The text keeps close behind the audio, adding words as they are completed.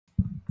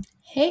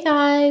Hey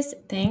guys,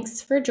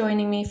 thanks for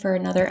joining me for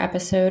another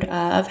episode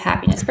of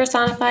Happiness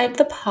Personified,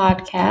 the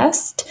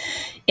podcast.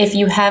 If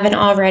you haven't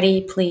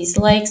already, please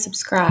like,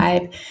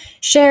 subscribe,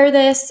 share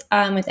this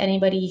with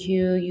anybody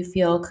who you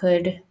feel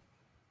could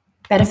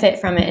benefit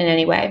from it in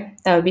any way.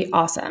 That would be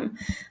awesome.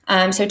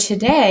 So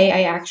today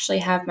I actually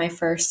have my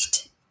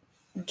first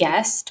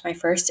guest, my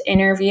first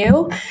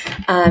interview.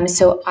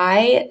 So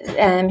I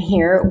am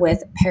here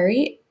with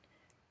Perry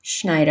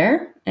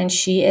Schneider, and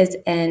she is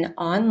an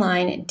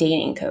online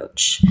dating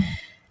coach.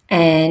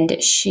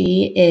 And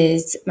she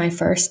is my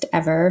first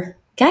ever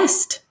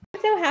guest.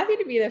 I'm so happy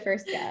to be the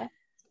first guest.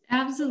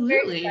 Very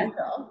Absolutely.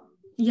 special.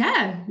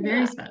 Yeah, very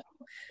Yeah.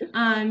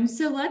 special.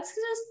 So let's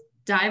just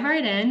dive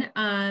right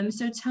in.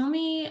 So tell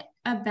me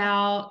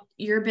about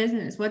your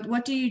business.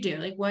 What do you do?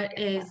 Like, what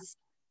is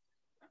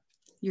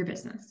your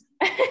business?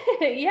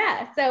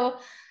 Yeah. So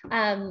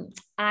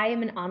I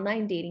am an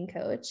online dating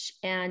coach,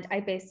 and I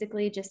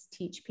basically just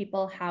teach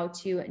people how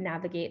to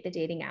navigate the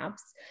dating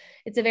apps.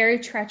 It's a very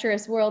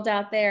treacherous world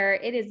out there.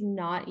 It is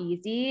not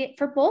easy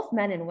for both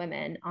men and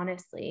women,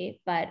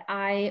 honestly. But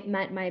I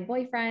met my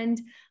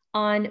boyfriend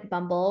on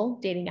Bumble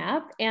dating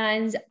app,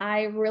 and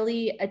I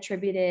really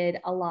attributed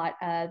a lot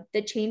of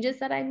the changes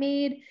that I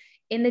made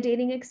in the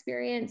dating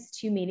experience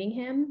to meeting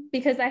him,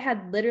 because I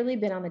had literally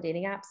been on the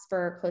dating apps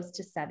for close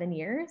to 7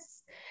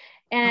 years.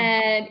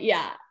 And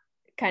yeah,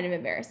 kind of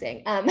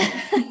embarrassing. But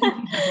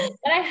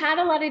I had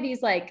a lot of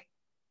these like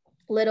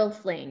little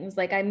flings.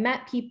 Like I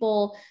met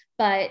people,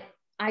 but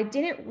I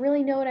didn't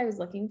really know what I was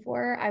looking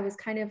for. I was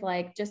kind of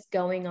like just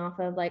going off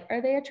of like,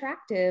 are they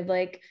attractive?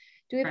 Like,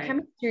 do we have Right.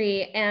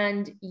 chemistry?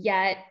 And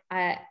yet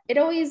it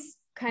always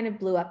kind of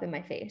blew up in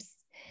my face.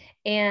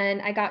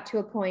 And I got to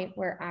a point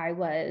where I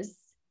was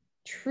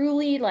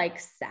truly like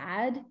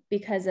sad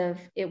because of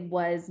it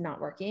was not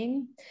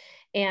working.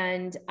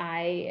 And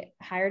I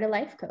hired a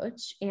life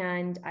coach,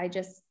 and I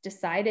just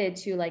decided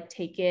to like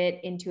take it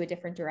into a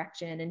different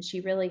direction. And she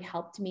really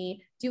helped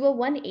me do a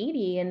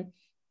 180 and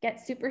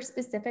get super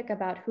specific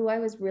about who I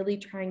was really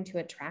trying to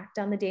attract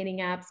on the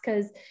dating apps.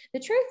 Because the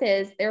truth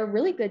is, they're a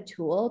really good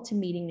tool to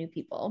meeting new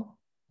people.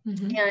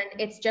 Mm-hmm. And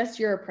it's just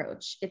your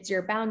approach, it's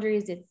your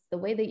boundaries, it's the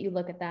way that you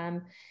look at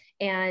them.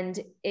 And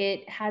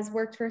it has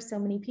worked for so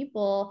many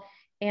people,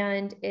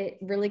 and it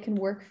really can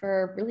work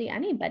for really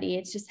anybody.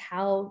 It's just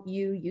how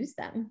you use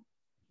them.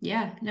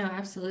 Yeah, no,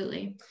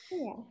 absolutely.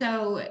 Yeah.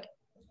 So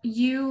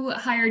you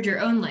hired your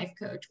own life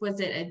coach.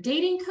 Was it a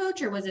dating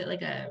coach or was it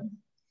like a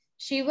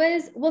She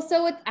was, well,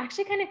 so it's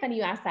actually kind of funny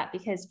you asked that,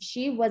 because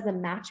she was a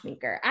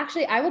matchmaker.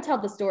 Actually, I will tell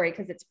the story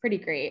because it's pretty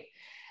great.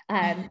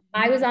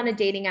 I was on a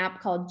dating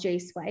app called J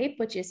Swipe,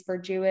 which is for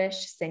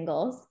Jewish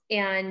singles.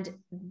 And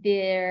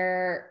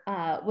there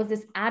was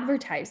this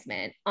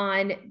advertisement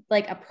on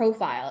like a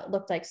profile. It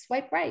looked like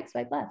swipe right,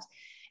 swipe left.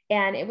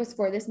 And it was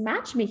for this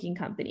matchmaking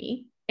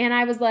company. And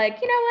I was like,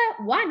 you know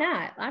what? Why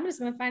not? I'm just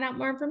going to find out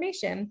more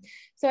information.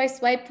 So I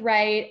swiped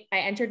right. I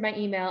entered my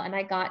email, and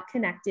I got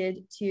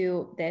connected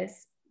to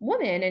this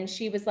woman. And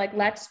she was like,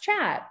 let's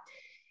chat.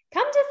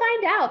 Come to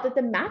find out that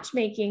the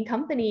matchmaking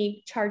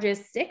company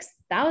charges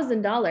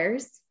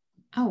 $6,000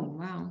 Oh,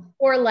 wow.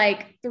 for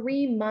like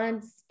 3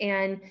 months.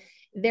 And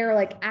they're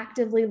like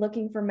actively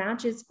looking for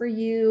matches for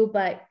you,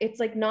 but it's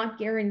like not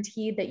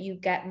guaranteed that you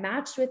get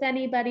matched with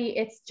anybody.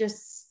 It's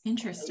just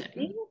Interesting.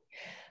 crazy.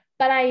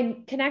 But I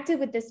connected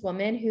with this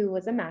woman who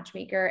was a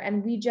matchmaker,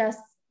 and we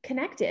just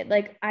connected.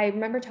 Like I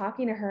remember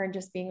talking to her and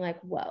just being like,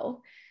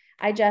 whoa,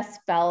 I just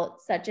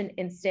felt such an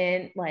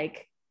instant,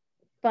 like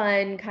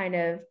fun kind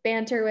of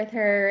banter with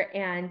her.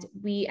 And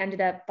we ended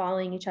up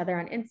following each other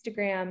on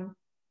Instagram.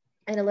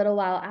 And a little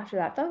while after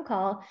that phone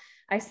call,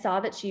 I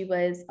saw that she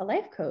was a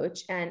life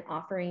coach and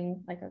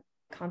offering like a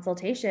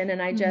consultation.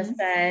 And I just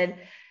said,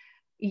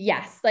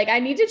 yes, like I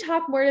need to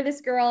talk more to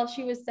this girl.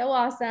 She was so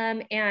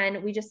awesome.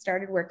 And we just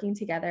started working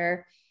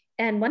together.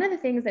 And one of the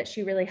things that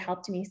she really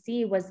helped me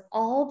see was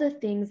all the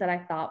things that I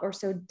thought were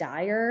so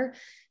dire.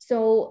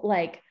 So,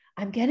 like,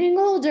 I'm getting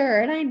older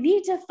and I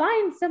need to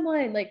find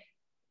someone. Like,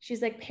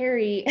 she's like,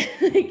 Perry,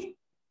 like,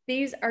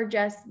 these are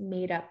just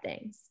made up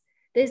things.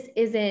 This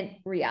isn't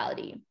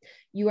reality.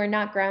 You are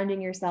not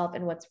grounding yourself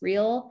in what's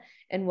real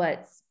and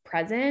what's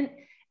present.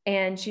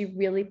 And she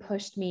really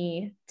pushed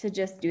me to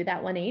just do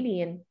that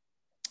 180 and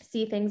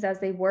see things as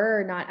they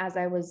were, not as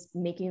I was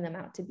making them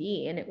out to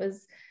be. And it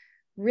was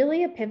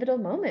really a pivotal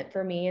moment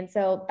for me. And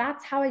so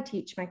that's how I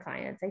teach my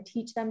clients. I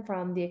teach them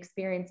from the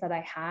experience that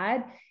I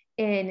had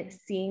in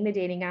seeing the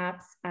dating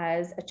apps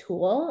as a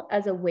tool,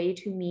 as a way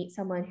to meet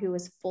someone who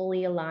was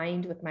fully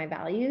aligned with my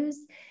values.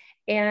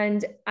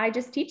 And I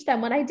just teach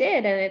them what I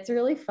did. And it's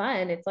really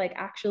fun. It's like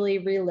actually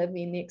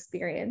reliving the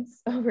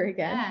experience over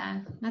again. Yeah,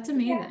 that's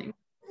amazing.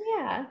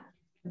 Yeah.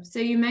 So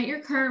you met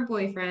your current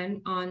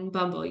boyfriend on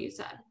Bumble, you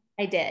said.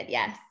 I did.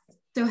 Yes.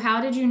 So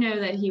how did you know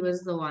that he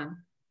was the one?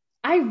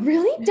 I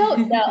really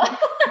don't know. That's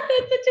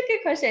such a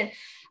good question.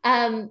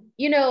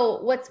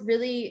 What's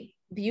really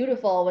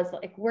beautiful was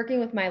like working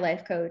with my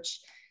life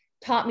coach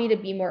taught me to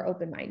be more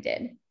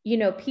open-minded. you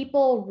know,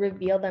 people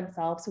reveal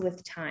themselves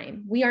with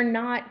time. We are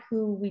not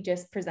who we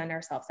just present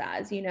ourselves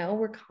as, you know,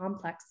 we're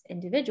complex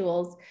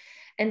individuals.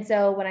 And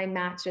so when I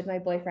matched with my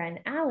boyfriend,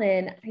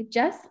 Alan, I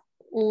just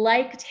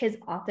liked his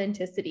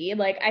authenticity.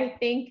 Like, I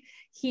think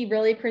he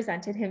really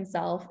presented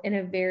himself in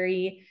a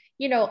very,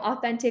 you know,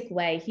 authentic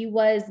way. He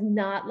was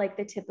not like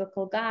the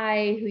typical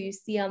guy who you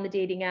see on the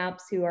dating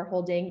apps who are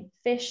holding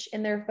fish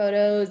in their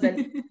photos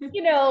and,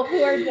 you know,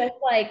 who are just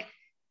like,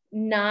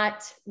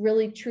 not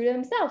really true to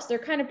themselves. They're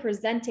kind of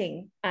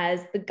presenting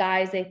as the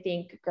guys they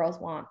think girls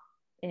want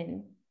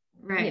in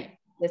Right. you know,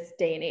 this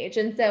day and age.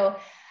 And so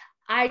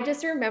I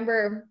just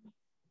remember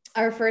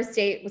our first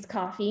date was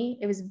coffee.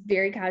 It was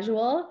very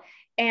casual.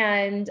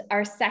 And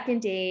our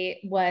second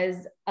date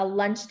was a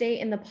lunch date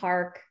in the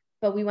park,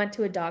 but we went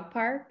to a dog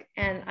park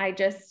and I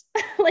just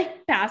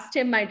like passed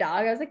him my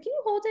dog. I was like, can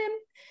you hold him?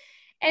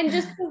 And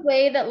just the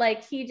way that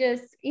like he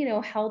just, you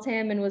know, held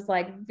him and was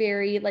like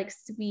very like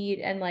sweet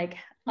and like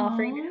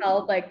offering to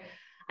help. Like,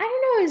 I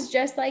don't know, it's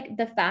just like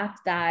the fact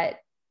that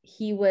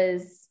he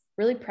was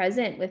really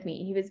present with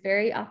me. He was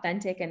very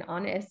authentic and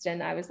honest.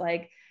 And I was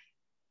like,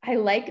 I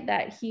like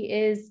that he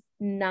is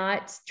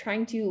not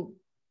trying to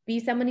be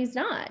someone he's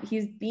not.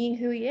 He's being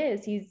who he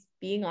is. He's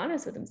being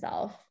honest with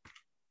himself.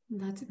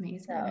 That's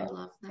amazing. So, I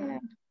love that.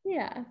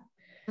 Yeah.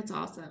 That's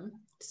awesome.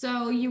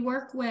 So you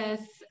work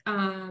with,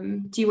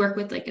 do you work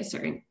with like a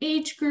certain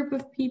age group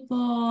of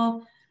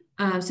people?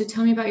 So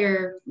tell me about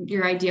your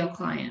ideal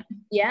client.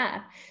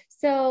 Yeah.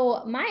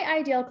 So my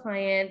ideal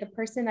client, the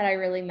person that I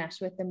really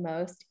mesh with the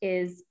most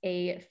is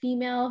a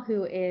female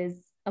who is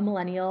a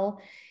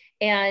millennial.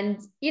 And,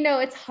 you know,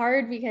 it's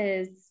hard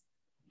because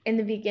in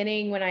the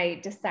beginning, when I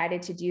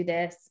decided to do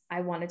this,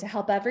 I wanted to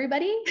help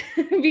everybody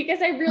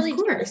because I really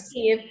do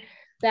believe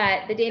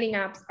that the dating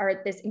apps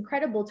are this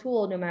incredible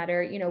tool, no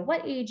matter, you know,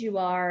 what age you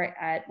are,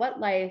 at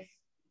what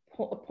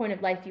point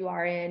of life you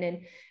are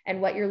in,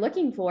 and what you're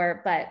looking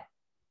for. But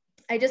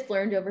I just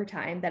learned over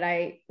time that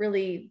I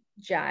really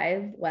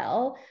jive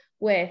well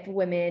with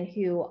women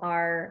who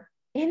are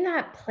in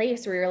that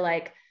place where you're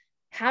like,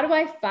 how do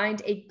I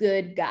find a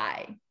good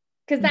guy?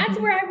 Because that's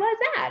where I was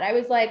at. I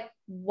was like,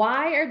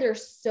 why are there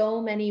so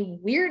many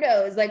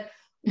weirdos? Like,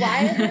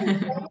 why are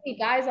there so many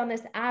guys on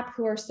this app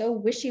who are so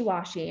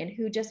wishy-washy and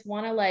who just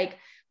want to like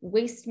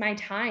waste my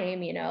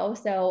time, you know?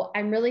 So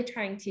I'm really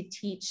trying to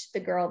teach the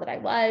girl that I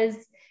was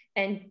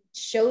and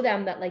show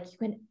them that like you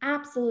can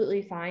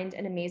absolutely find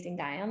an amazing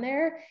guy on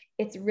there.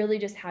 It's really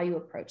just how you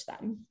approach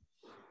them.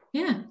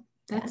 Yeah,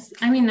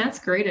 that's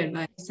great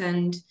advice.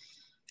 And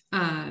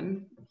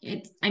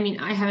I mean,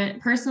 I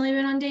haven't personally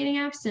been on dating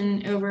apps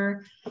in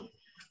over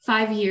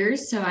 5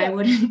 years, so I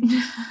wouldn't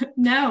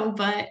know,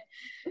 but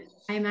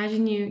I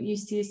imagine you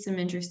see some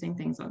interesting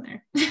things on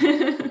there.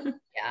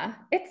 Yeah,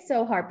 it's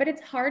so hard, but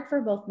it's hard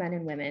for both men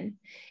and women.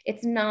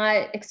 It's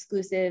not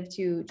exclusive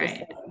to just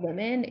Right.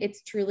 women.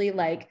 It's truly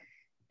like,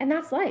 and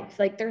that's life.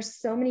 Like there's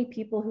so many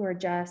people who are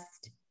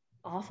just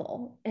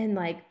awful and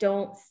like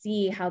don't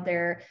see how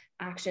their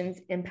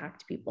actions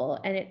impact people.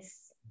 And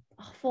it's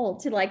awful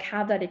to like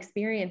have that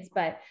experience.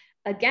 But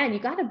again, you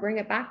got to bring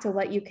it back to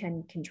what you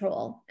can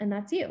control, and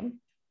that's you.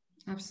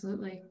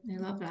 Absolutely. I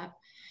love that.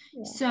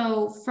 Yeah.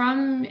 So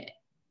from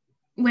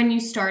when you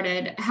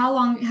started, how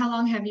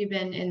long have you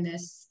been in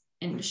this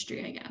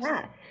industry, I guess?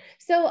 Yeah.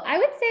 So I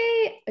would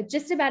say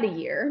just about a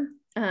year.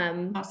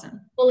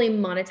 Awesome. Fully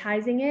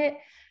monetizing it.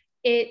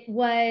 It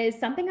was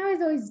something I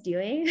was always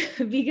doing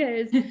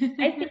because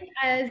I think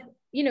as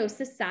you know,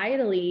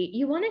 societally,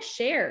 you want to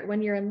share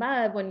when you're in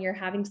love, when you're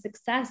having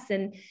success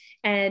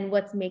and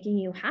what's making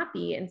you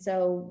happy. And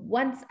so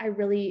once I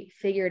really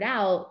figured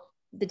out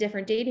the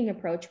different dating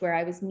approach where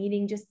I was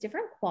meeting just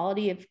different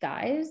quality of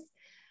guys,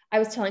 I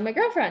was telling my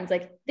girlfriends,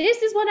 like,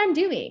 this is what I'm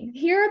doing.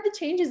 Here are the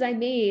changes I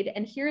made.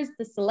 And here's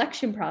the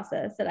selection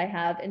process that I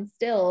have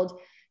instilled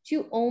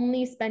to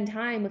only spend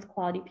time with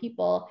quality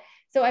people.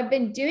 So I've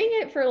been doing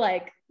it for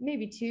like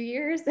maybe 2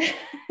 years,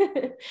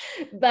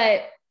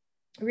 but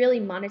really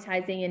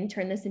monetizing and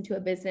turn this into a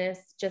business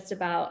just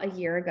about a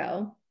year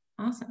ago.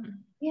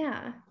 Awesome.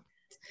 Yeah.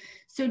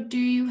 So do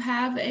you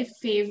have a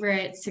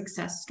favorite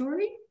success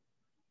story?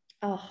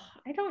 Oh,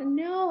 I don't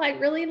know. I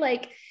really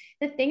like,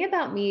 the thing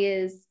about me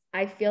is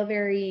I feel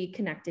very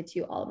connected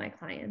to all of my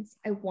clients.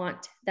 I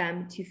want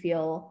them to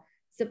feel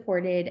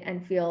supported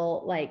and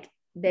feel like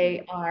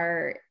they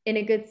are in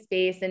a good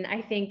space. And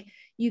I think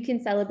you can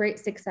celebrate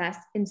success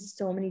in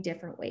so many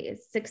different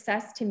ways.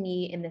 Success to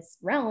me in this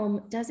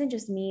realm doesn't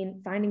just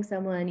mean finding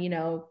someone, you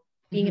know,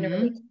 being in a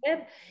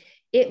relationship.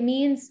 It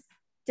means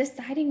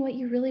deciding what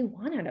you really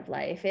want out of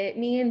life. It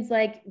means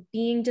like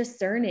being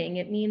discerning.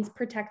 It means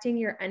protecting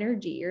your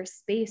energy, your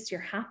space,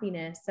 your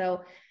happiness.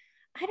 So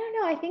I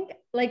don't know. I think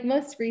like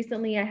most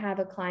recently I have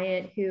a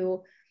client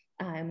who,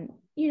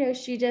 you know,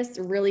 she just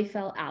really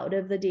fell out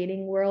of the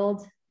dating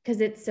world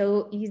because it's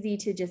so easy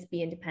to just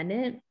be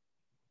independent,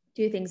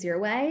 do things your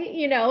way,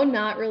 you know,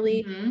 not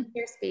really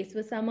share space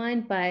with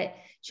someone. But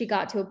she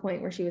got to a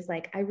point where she was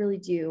like, I really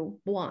do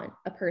want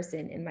a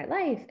person in my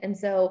life. And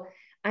so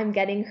I'm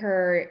getting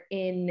her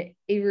in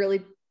a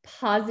really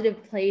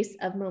positive place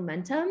of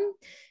momentum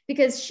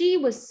because she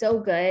was so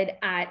good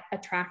at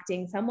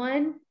attracting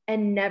someone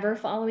and never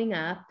following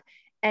up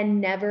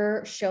and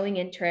never showing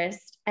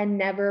interest and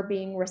never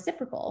being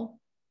reciprocal.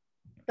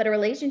 But a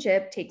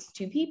relationship takes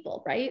two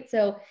people, right?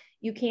 So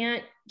you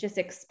can't just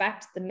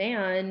expect the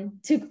man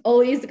to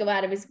always go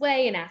out of his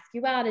way and ask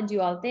you out and do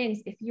all the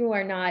things if you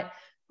are not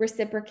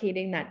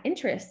reciprocating that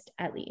interest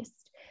at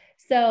least.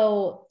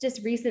 So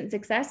just recent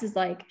success is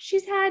like,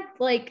 she's had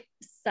like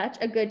such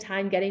a good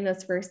time getting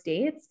those first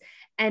dates.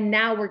 And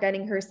now we're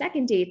getting her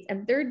second dates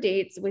and third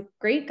dates with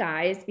great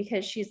guys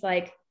because she's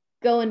like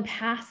going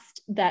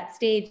past that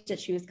stage that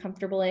she was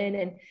comfortable in.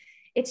 And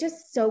it's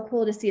just so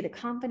cool to see the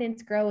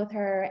confidence grow with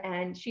her.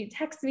 And she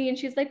texts me and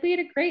she's like, we had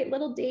a great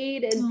little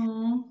date.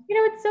 And,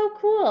 it's so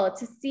cool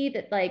to see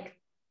that like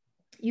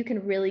you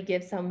can really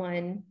give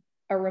someone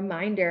a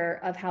reminder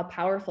of how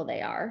powerful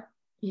they are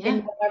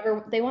in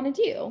whatever they want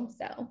to do.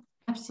 So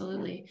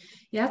absolutely.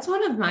 Yeah. That's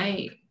one of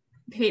my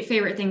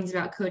favorite things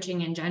about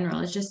coaching in general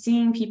is just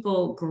seeing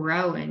people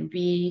grow and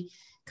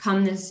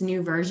become this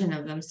new version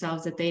of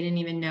themselves that they didn't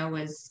even know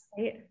was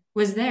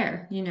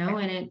there,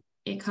 and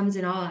it comes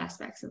in all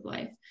aspects of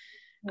life.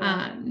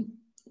 Yeah.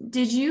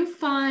 Did you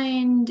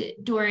find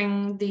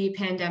during the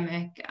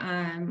pandemic,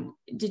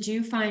 did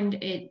you find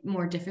it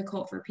more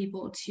difficult for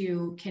people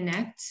to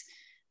connect?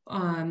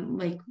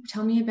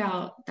 Tell me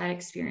about that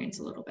experience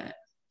a little bit.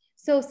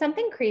 So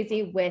something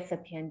crazy with the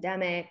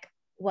pandemic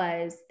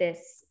was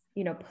this,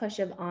 push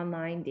of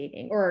online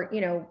dating or,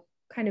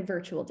 kind of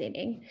virtual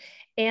dating.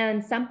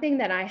 And something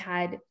that I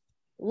had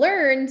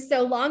learned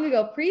so long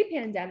ago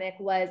pre-pandemic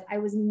was I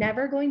was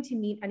never going to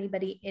meet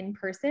anybody in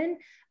person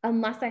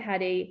unless I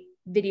had a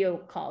video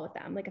call with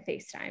them, like a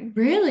FaceTime.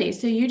 Really?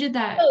 So you did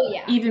that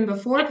even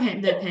before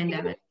the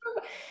pandemic?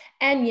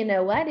 And you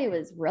know what? It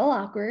was real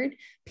awkward.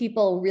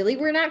 People really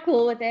were not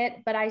cool with it.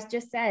 But I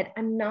just said,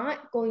 I'm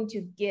not going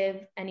to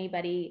give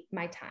anybody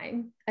my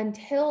time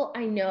until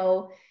I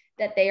know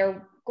that they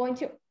are going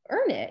to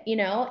earn it,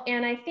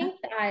 And I think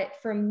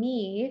that for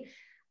me,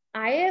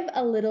 I have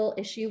a little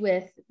issue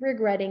with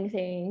regretting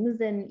things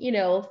and,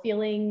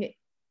 feeling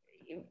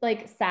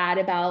like sad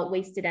about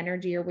wasted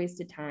energy or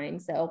wasted time.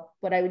 So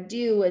what I would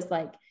do is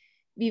like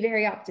be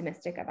very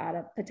optimistic about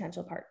a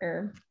potential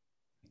partner,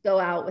 go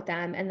out with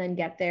them and then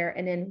get there.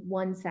 And in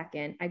 1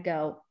 second I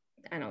go,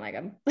 I don't like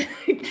him.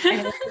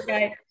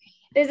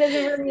 This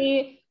isn't for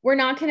me. We're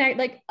not connected.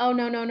 Like, oh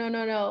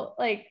no.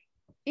 Like,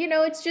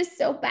 it's just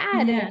so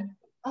bad. Yeah. And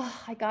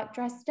I got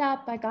dressed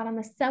up. I got on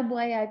the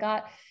subway. I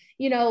got,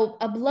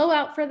 a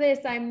blowout for this.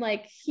 I'm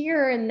like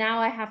here. And now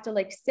I have to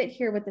like sit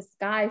here with this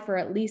guy for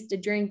at least a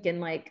drink and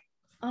like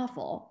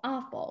awful.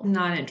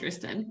 Not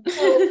interested.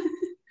 So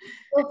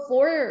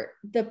before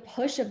the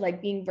push of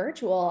like being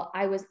virtual,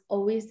 I was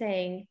always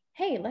saying,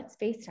 hey, let's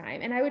FaceTime.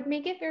 And I would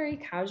make it very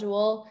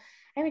casual.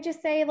 I would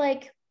just say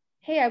like,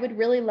 hey, I would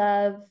really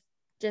love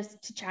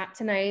just to chat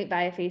tonight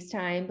via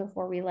FaceTime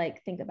before we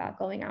like think about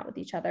going out with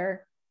each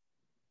other.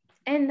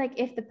 And like,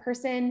 if the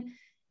person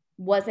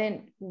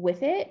wasn't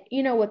with it,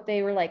 what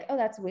they were like, oh,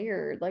 that's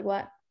weird. Like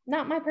what?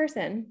 Not my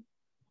person.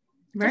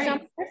 Right. Just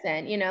not my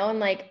person, and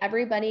like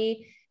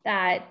everybody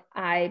that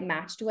I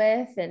matched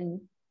with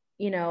and,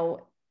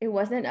 it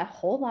wasn't a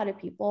whole lot of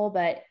people,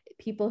 but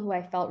people who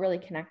I felt really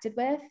connected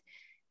with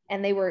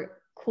and they were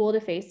cool to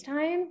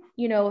FaceTime.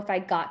 If I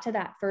got to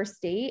that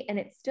first date and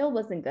it still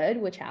wasn't good,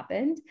 which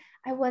happened,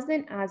 I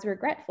wasn't as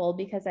regretful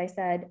because I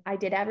said, I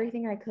did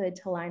everything I could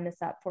to line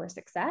this up for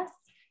success.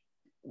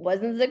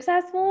 Wasn't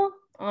successful,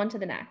 on to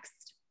the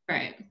next.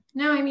 Right.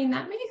 No, I mean,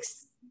 that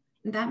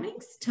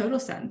makes total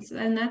sense.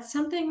 And that's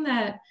something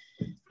that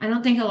I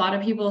don't think a lot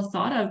of people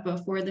thought of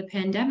before the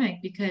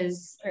pandemic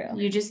because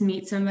you just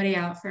meet somebody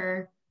out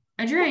for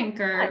a drink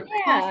or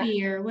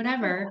coffee or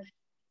whatever.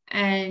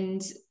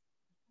 And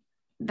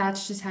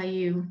that's just how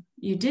you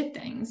did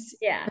things.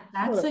 Yeah. But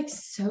that's like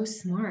so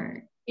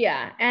smart.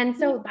 Yeah. And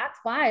so that's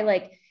why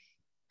like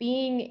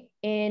being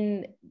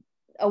in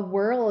a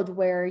world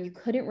where you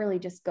couldn't really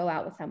just go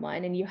out with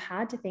someone and you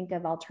had to think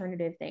of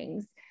alternative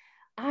things,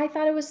 I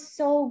thought it was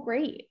so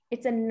great.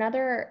 It's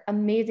another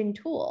amazing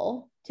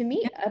tool to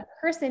meet a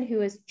person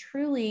who is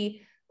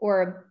truly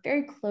or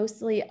very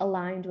closely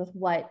aligned with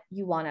what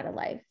you want out of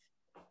life.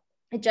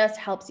 It just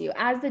helps you.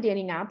 As the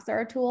dating apps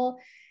are a tool,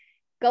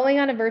 going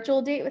on a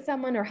virtual date with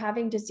someone or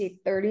having just a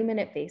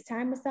 30-minute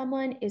FaceTime with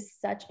someone is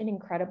such an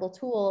incredible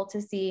tool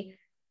to see,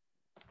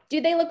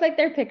 do they look like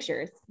their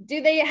pictures?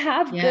 Do they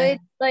have good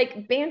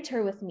like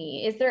banter with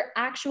me? Is there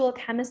actual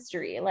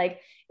chemistry? Like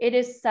it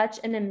is such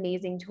an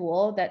amazing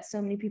tool that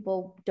so many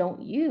people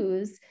don't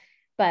use,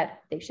 but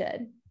they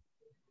should.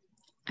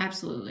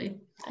 Absolutely.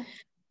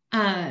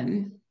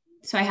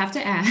 So I have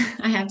to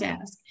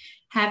ask,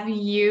 have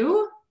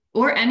you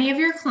or any of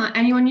your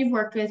anyone you've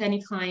worked with,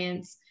 any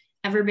clients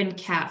ever been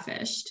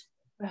catfished?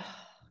 Oh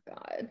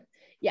God.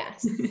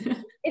 Yes.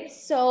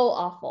 It's so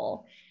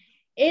awful.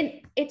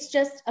 It's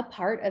just a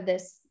part of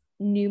this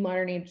new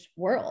modern age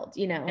world,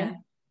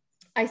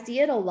 I see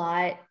it a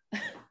lot.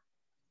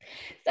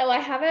 So I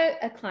have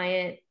a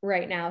client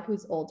right now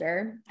who's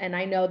older, and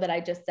I know that I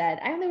just said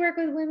I only work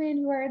with women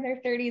who are in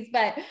their 30s,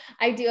 but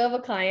I do have a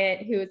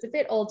client who is a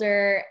bit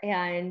older,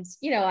 and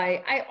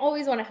I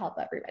always want to help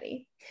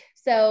everybody.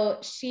 So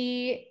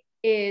she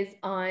is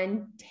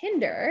on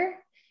Tinder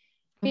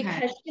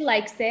because she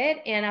likes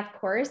it, and of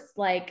course,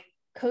 like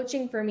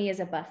coaching for me is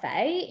a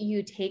buffet.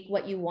 You take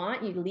what you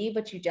want, you leave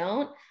what you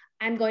don't.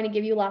 I'm going to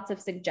give you lots of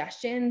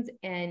suggestions,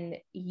 and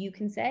you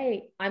can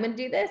say, I'm going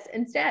to do this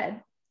instead,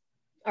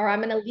 or I'm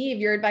going to leave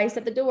your advice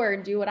at the door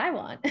and do what I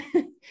want.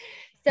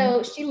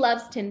 So she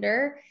loves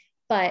Tinder,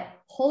 but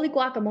holy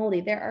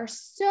guacamole, there are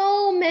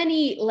so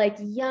many like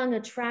young,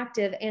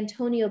 attractive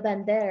Antonio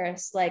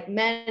Banderas, like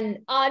men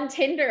on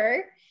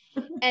Tinder.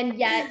 And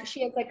yet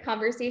she has like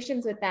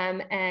conversations with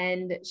them,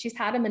 and she's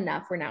had them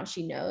enough where now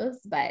she knows,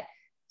 but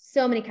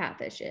so many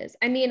catfishes.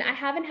 I mean, I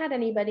haven't had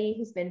anybody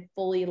who's been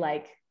fully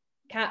like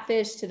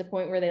catfish to the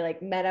point where they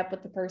like met up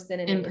with the person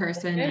in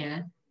person.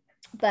 Yeah.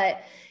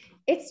 But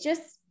it's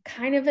just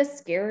kind of a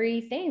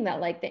scary thing that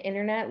like the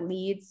internet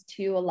leads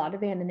to a lot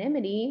of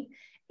anonymity.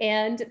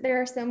 And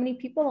there are so many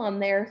people on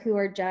there who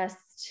are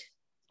just,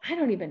 I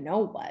don't even know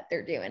what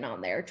they're doing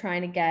on there,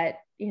 trying to get,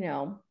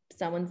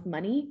 someone's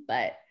money.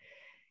 But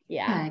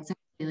yeah, exactly.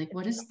 Like,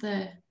 what's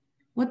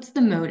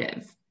the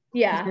motive?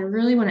 Yeah. I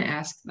really want to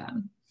ask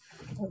them.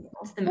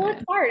 What's the motive?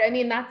 It's hard. I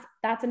mean,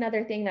 that's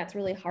another thing that's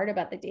really hard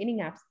about the dating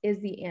apps is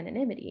the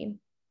anonymity.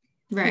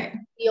 Right. You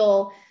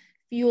feel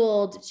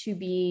fueled to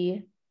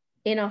be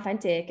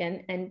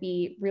inauthentic and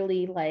be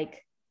really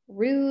like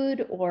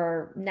rude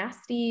or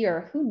nasty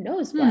or who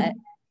knows what.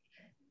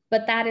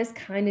 But that is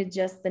kind of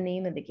just the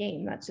name of the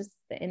game. That's just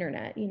the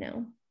internet,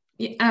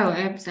 Yeah. Oh,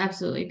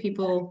 absolutely.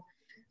 People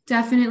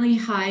definitely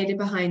hide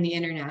behind the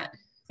internet.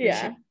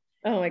 Yeah. Sure.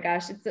 Oh my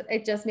gosh.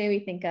 It just made me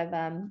think of,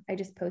 I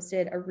just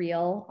posted a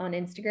reel on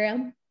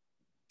Instagram,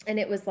 and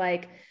it was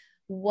like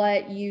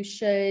what you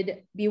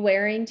should be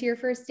wearing to your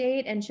first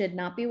date and should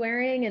not be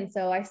wearing. And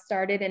so I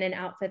started in an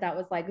outfit that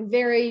was like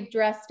very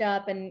dressed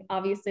up and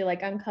obviously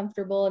like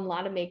uncomfortable and a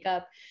lot of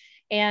makeup.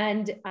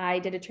 And I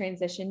did a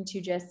transition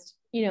to just,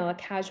 a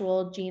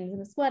casual jeans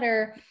and a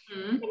sweater.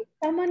 And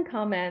someone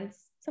comments,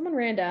 someone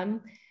random,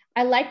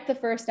 I liked the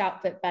first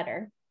outfit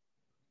better.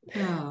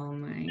 Oh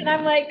my And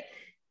I'm like,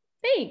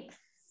 thanks.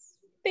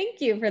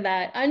 Thank you for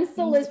that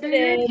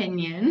unsolicited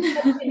opinion.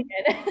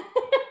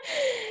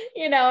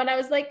 And I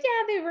was like,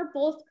 yeah, they were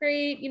both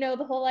great.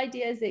 The whole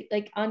idea is that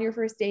like on your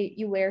first date,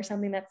 you wear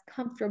something that's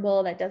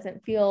comfortable, that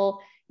doesn't feel,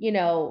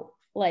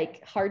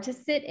 like hard to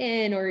sit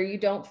in, or you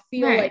don't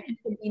feel like it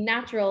can be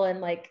natural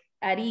and like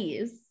at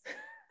ease.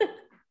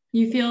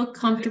 You feel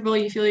comfortable,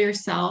 you feel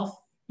yourself,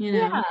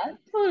 Yeah,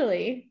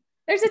 totally.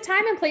 There's a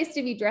time and place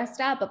to be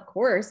dressed up, of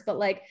course, but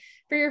like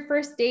for your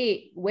first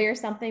date, wear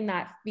something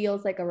that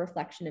feels like a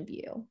reflection of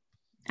you.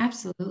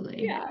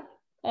 Absolutely. Yeah.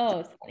 Oh,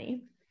 it's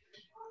funny.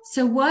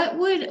 So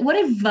what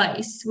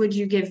advice would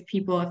you give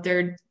people if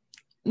they're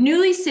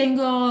newly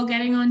single,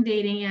 getting on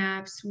dating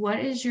apps? What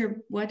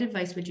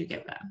advice would you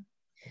give them?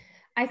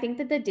 I think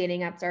that the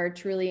dating apps are a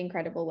truly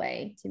incredible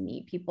way to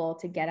meet people,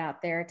 to get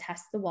out there,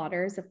 test the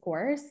waters, of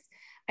course.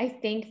 I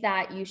think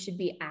that you should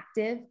be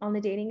active on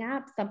the dating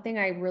apps. Something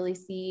I really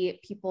see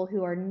people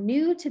who are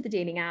new to the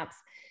dating apps,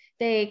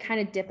 they kind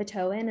of dip a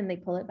toe in and they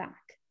pull it back.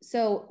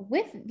 So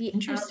with the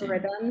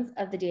algorithms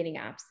of the dating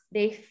apps,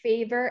 they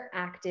favor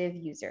active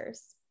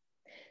users.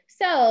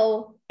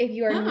 So if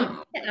you're new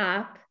to the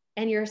app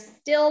and you're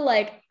still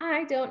like,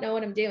 I don't know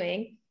what I'm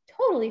doing,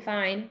 totally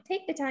fine.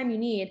 Take the time you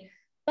need.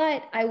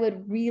 But I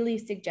would really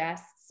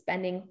suggest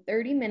spending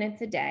 30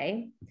 minutes a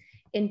day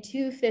in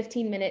 2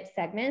 15-minute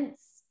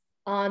segments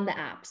on the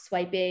app,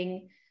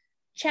 swiping,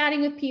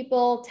 chatting with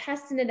people,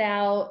 testing it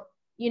out,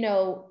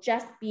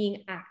 just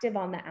being active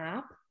on the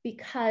app,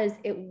 because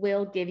it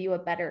will give you a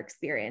better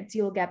experience.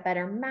 You'll get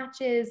better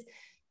matches,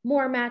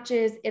 more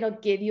matches. It'll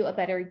give you a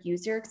better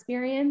user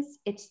experience.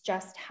 It's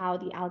just how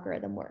the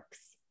algorithm works.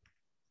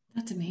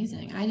 That's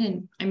amazing. I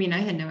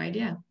had no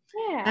idea.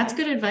 Yeah. That's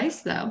good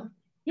advice though.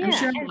 Yeah. I'm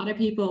sure a lot of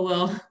people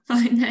will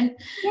find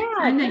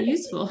that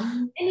useful.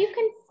 And you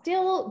can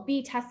still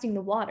be testing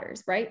the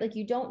waters, right? Like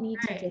you don't need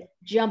to just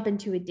jump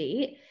into a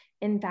date.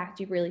 In fact,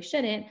 you really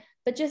shouldn't,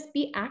 but just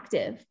be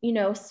active,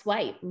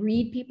 swipe,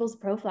 read people's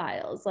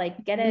profiles,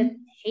 like get a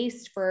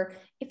taste for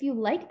if you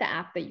like the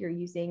app that you're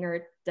using or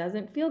it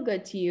doesn't feel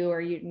good to you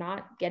or you're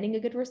not getting a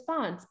good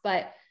response.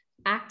 But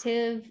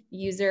active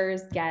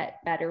users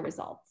get better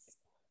results.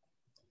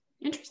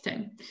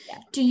 Interesting. Yeah.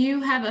 Do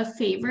you have a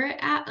favorite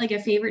app, like a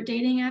favorite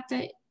dating app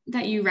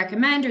that you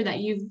recommend, or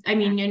that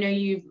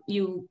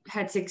you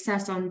had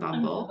success on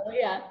Bumble?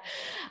 Yeah.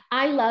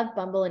 I love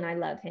Bumble and I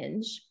love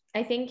Hinge.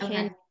 I think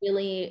Hinge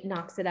really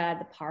knocks it out of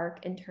the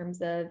park in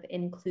terms of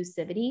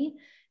inclusivity.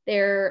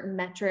 Their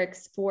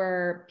metrics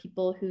for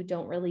people who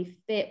don't really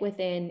fit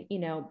within,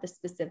 the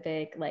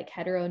specific like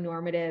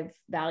heteronormative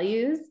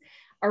values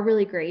are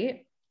really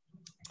great.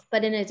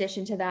 But in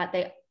addition to that,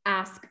 they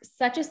ask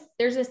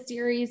there's a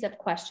series of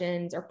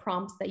questions or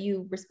prompts that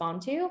you respond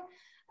to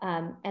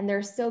And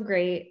they're so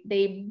great.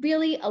 They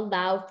really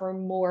allow for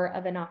more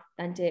of an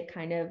authentic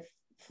kind of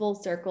full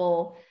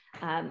circle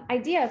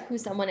idea of who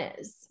someone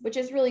is, which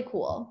is really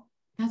cool.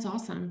 That's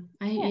awesome.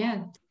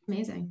 Yeah,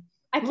 amazing.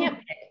 I can't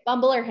pick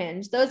Bumble or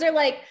Hinge. Those are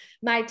like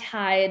my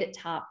tied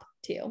top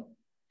two.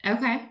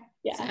 Okay.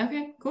 Yeah.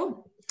 Okay,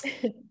 cool.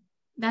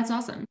 That's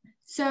awesome.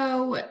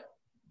 So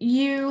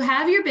you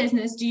have your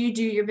business. Do you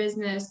do your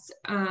business?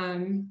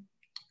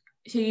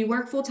 So you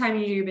work full time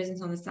and you do your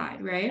business on the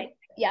side, right?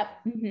 Yep.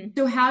 Mm-hmm.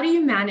 So how do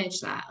you manage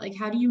that? Like,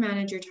 how do you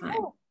manage your time?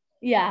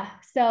 Yeah.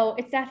 So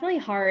it's definitely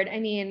hard. I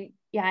mean,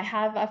 yeah, I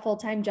have a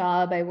full-time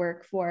job. I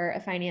work for a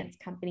finance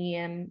company.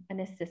 I'm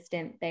an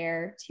assistant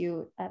there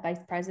to a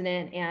vice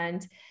president.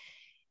 And,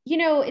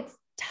 it's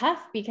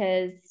tough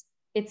because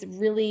it's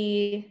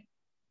really,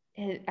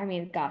 I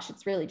mean, gosh,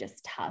 it's really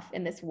just tough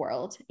in this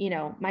world.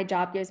 My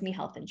job gives me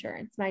health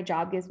insurance. My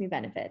job gives me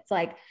benefits.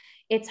 Like,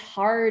 it's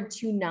hard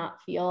to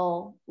not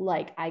feel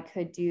like I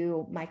could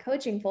do my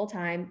coaching full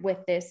time with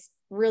this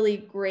really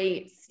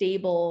great,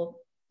 stable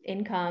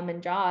income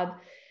and job.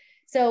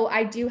 So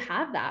I do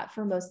have that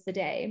for most of the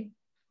day.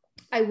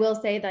 I will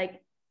say,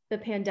 like, the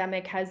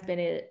pandemic has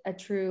been a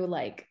true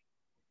like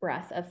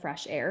breath of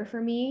fresh air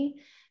for me,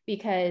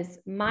 because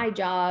my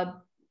job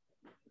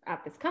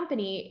at this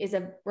company is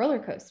a roller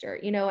coaster.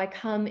 I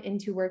come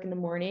into work in the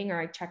morning, or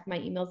I check my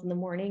emails in the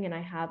morning, and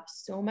I have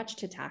so much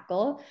to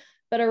tackle.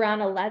 But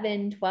around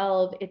 11,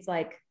 12, it's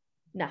like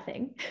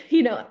nothing.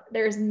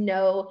 There's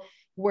no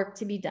work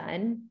to be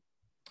done.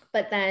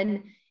 But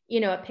then,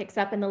 it picks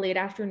up in the late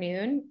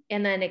afternoon,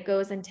 and then it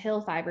goes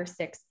until 5 or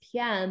 6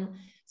 p.m.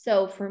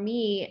 So for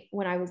me,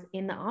 when I was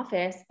in the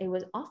office, it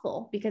was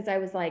awful, because I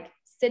was like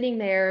sitting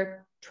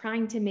there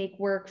trying to make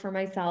work for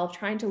myself,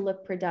 trying to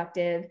look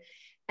productive.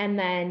 And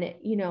then,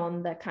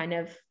 on the kind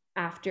of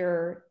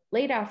after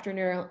late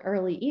afternoon,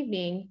 early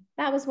evening,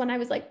 that was when I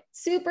was like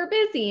super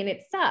busy, and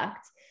it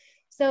sucked.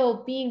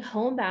 So being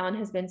homebound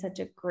has been such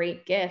a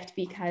great gift,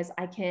 because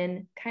I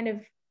can kind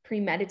of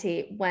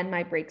premeditate when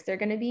my breaks are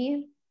going to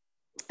be,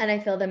 and I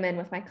fill them in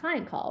with my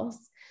client calls.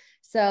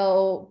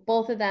 So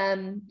both of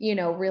them,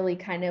 really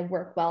kind of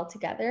work well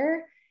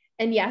together.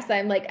 And yes,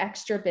 I'm like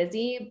extra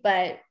busy,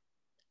 but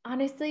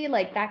honestly,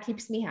 like, that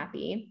keeps me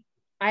happy.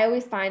 I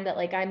always find that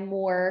like I'm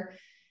more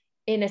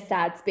in a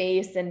sad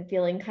space and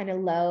feeling kind of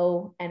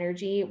low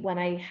energy when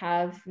I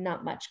have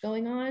not much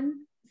going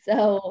on.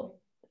 So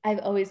I've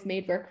always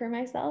made work for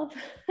myself.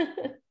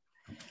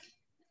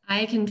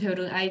 I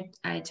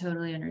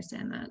totally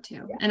understand that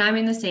too. Yeah. And I'm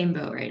in the same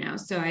boat right now.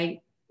 So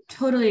I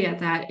totally get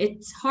that.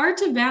 It's hard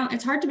to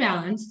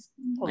balance.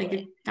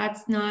 Totally. Like,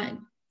 I'm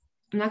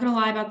not going to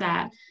lie about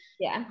that.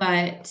 Yeah.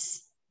 But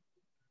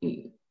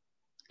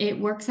it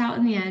works out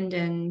in the end.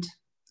 And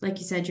like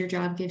you said, your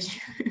job gives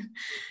you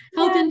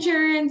health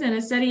insurance and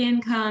a steady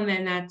income,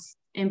 and that's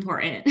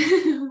important.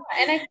 And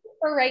I think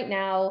for right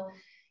now,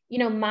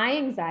 my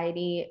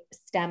anxiety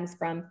stems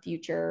from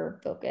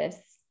future focus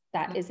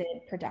that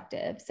isn't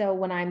productive. So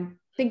when I'm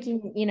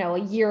thinking, a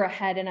year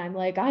ahead, and I'm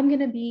like, I'm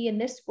going to be in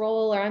this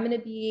role, or I'm going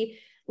to be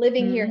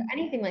living here,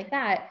 anything like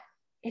that,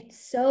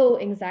 it's so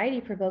anxiety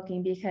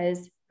provoking,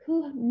 because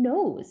who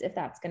knows if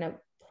that's going to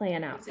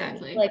plan out.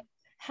 Exactly. Like,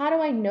 how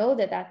do I know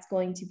that that's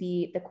going to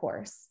be the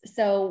course?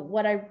 So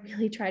what I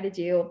really try to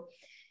do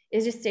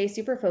is just stay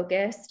super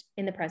focused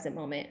in the present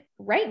moment.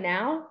 Right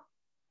now,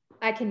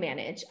 I can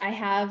manage. I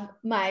have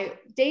my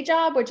day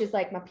job, which is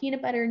like my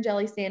peanut butter and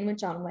jelly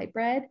sandwich on white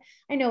bread.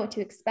 I know what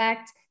to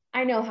expect.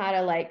 I know how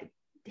to like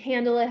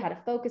handle it, how to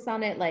focus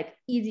on it, like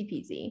easy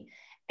peasy.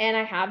 And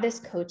I have this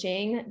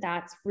coaching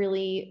that's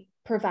really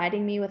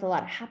providing me with a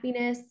lot of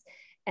happiness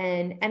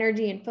and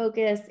energy and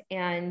focus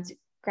and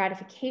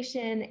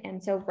gratification.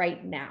 And so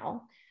right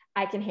now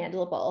I can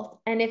handle both.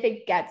 And if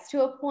it gets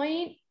to a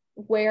point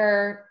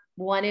where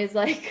one is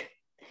like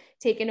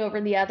taking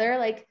over the other,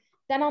 like,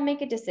 then I'll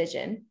make a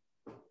decision.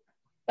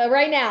 But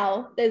right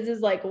now, this is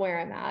like where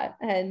I'm at,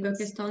 and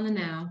focused on the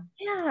now.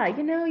 Yeah,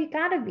 you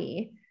gotta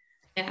be.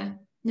 Yeah,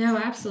 no,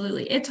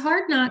 absolutely. It's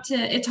hard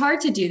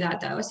to do that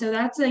though. So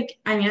that's like,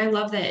 I mean, I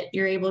love that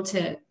you're able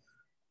to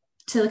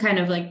kind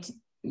of like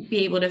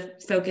be able to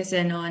focus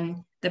in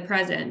on the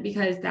present,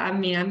 because that, I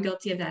mean, I'm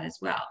guilty of that as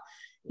well.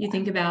 You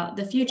think about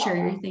the future,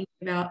 you're thinking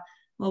about,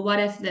 well, what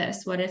if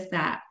this, what if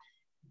that?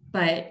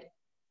 But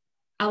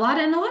a lot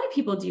of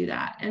people do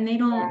that, and they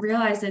don't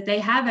realize that they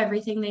have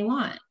everything they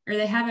want, or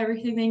they have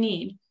everything they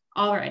need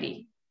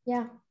already.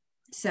 Yeah.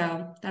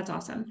 So that's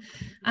awesome.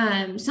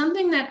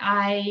 Something that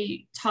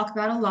I talk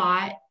about a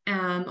lot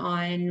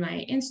on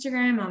my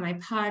Instagram, on my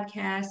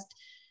podcast,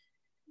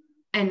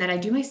 and that I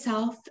do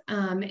myself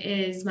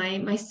is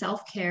my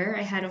self-care.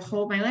 I had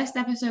my last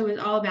episode was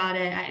all about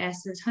it. I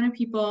asked a ton of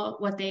people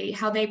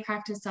how they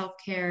practice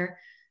self-care.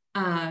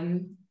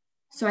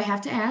 So I have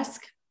to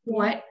ask,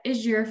 what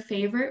is your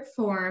favorite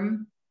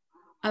form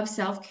of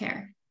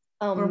self-care?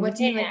 Or what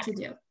do you like to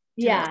do?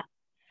 Yeah,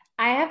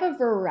 I have a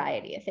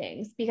variety of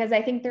things, because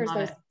I think there's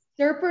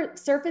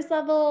surface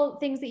level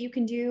things that you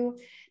can do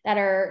that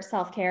are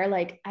self-care.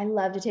 Like, I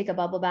love to take a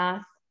bubble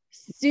bath.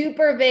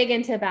 super big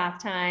into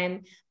bath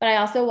time, but I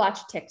also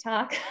watch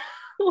TikTok.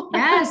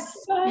 Yes.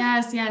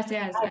 I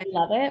I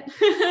love it.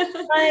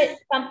 But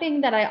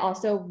something that I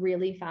also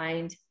really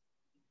find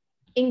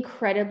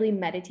incredibly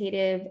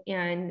meditative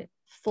and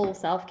full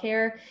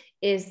self-care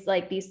is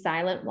like these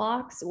silent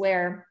walks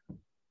where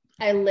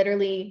I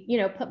literally,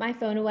 put my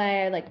phone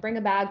away. I like bring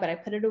a bag, but I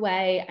put it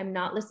away. I'm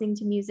not listening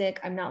to music.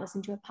 I'm not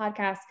listening to a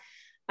podcast.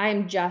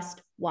 I'm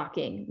just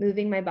walking,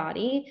 moving my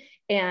body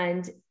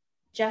and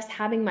just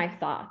having my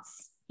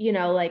thoughts,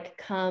 like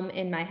come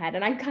in my head.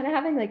 And I'm kind of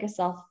having like a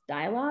self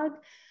dialogue,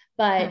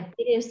 but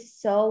it is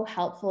so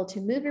helpful to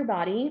move your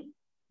body,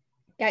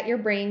 get your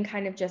brain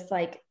kind of just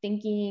like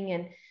thinking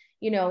and,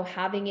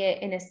 having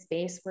it in a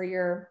space where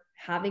you're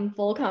having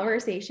full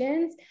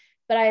conversations.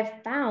 But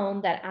I've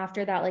found that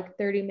after that like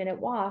 30-minute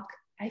walk,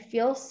 I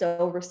feel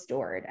so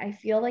restored. I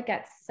feel like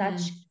at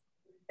such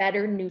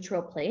better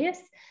neutral place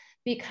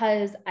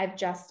because I've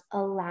just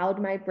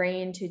allowed my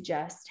brain to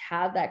just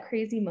have that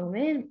crazy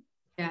moment.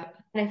 Yeah.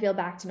 And I feel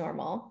back to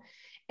normal.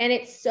 And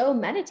it's so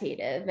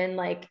meditative and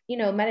like,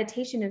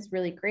 meditation is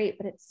really great,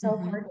 but it's so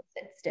hard to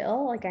sit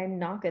still. Like I'm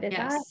not good at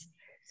that.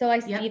 So I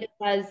see it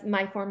as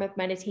my form of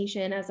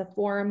meditation, as a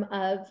form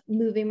of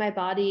moving my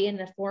body and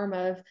a form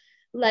of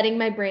letting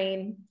my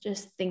brain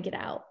just think it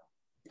out.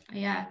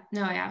 Yeah,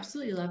 no, I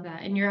absolutely love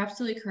that. And you're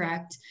absolutely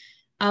correct.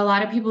 A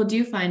lot of people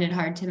do find it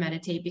hard to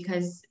meditate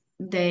because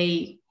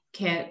they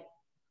can't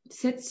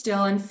sit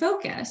still and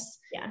focus.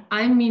 Yeah.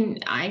 I mean,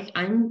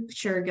 I'm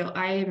sure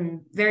I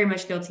am very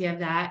much guilty of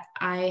that.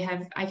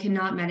 I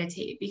cannot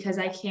meditate because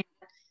I can't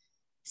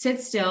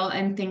sit still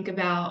and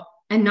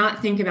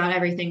not think about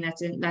everything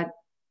that's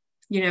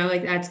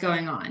that's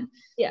going on.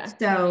 Yeah.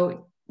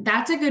 So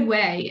that's a good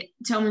way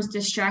to almost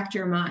distract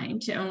your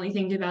mind to only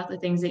think about the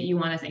things that you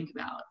want to think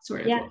about,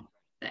 sort of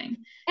thing.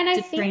 And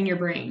I think train your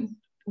brain.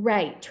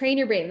 Right. Train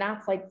your brain.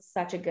 That's like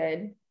such a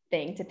good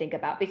thing to think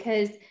about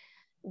because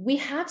we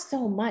have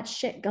so much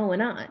shit going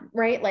on,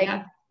 right?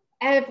 Like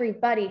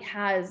everybody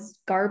has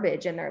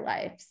garbage in their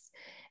lives.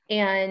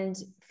 And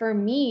for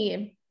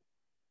me,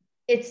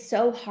 it's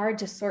so hard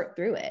to sort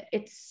through it.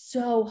 It's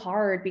so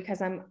hard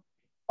because I'm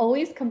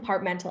always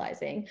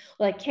compartmentalizing.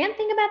 Well, I can't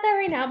think about that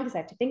right now because I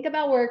have to think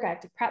about work. I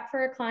have to prep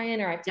for a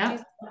client or I have to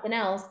do something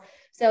else.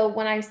 So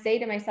when I say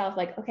to myself,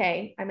 like,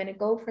 okay, I'm going to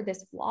go for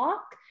this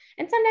walk.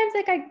 And sometimes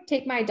like I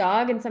take my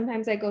dog and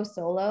sometimes I go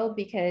solo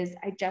because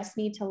I just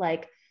need to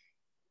like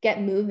get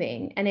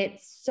moving. And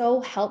it's so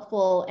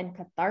helpful and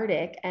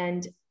cathartic.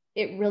 And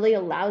it really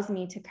allows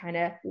me to kind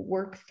of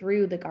work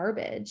through the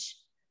garbage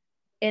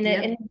in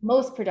a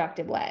most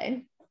productive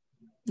way.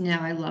 Yeah,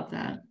 I love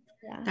that.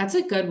 Yeah. That's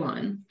a good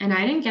one. And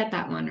I didn't get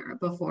that one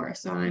before.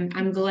 So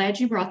I'm glad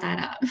you brought that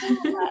up.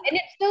 And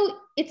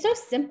it's so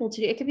simple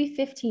to do. It could be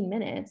 15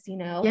 minutes,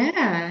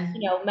 Yeah.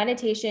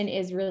 Meditation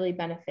is really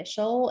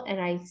beneficial.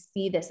 And I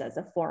see this as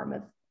a form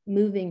of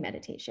moving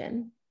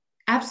meditation.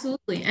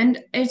 Absolutely.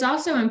 And it's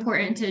also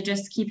important to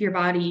just keep your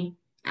body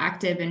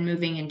active and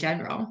moving in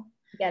general.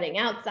 Getting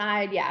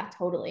outside. Yeah,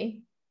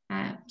 totally.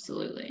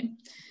 Absolutely.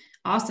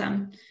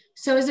 Awesome.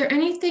 So is there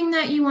anything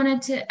that you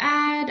wanted to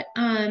add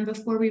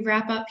before we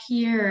wrap up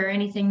here or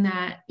anything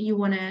that you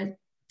want to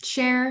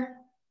share?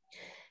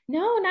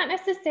 No, not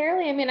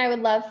necessarily. I mean, I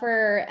would love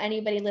for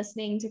anybody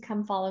listening to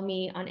come follow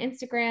me on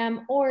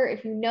Instagram, or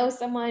if you know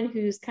someone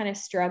who's kind of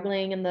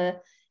struggling in the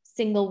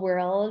single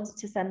world,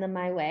 to send them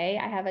my way.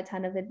 I have a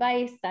ton of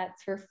advice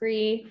that's for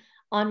free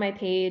on my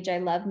page. I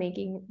love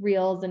making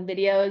reels and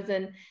videos,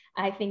 and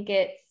I think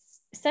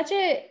it's such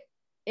a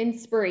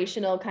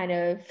inspirational kind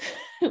of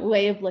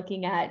way of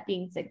looking at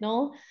being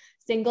single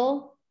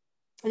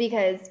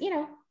because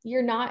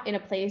you're not in a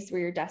place where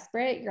you're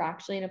desperate. You're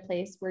actually in a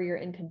place where you're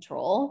in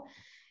control.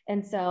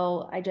 And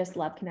so I just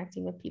love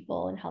connecting with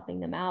people and helping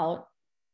them out.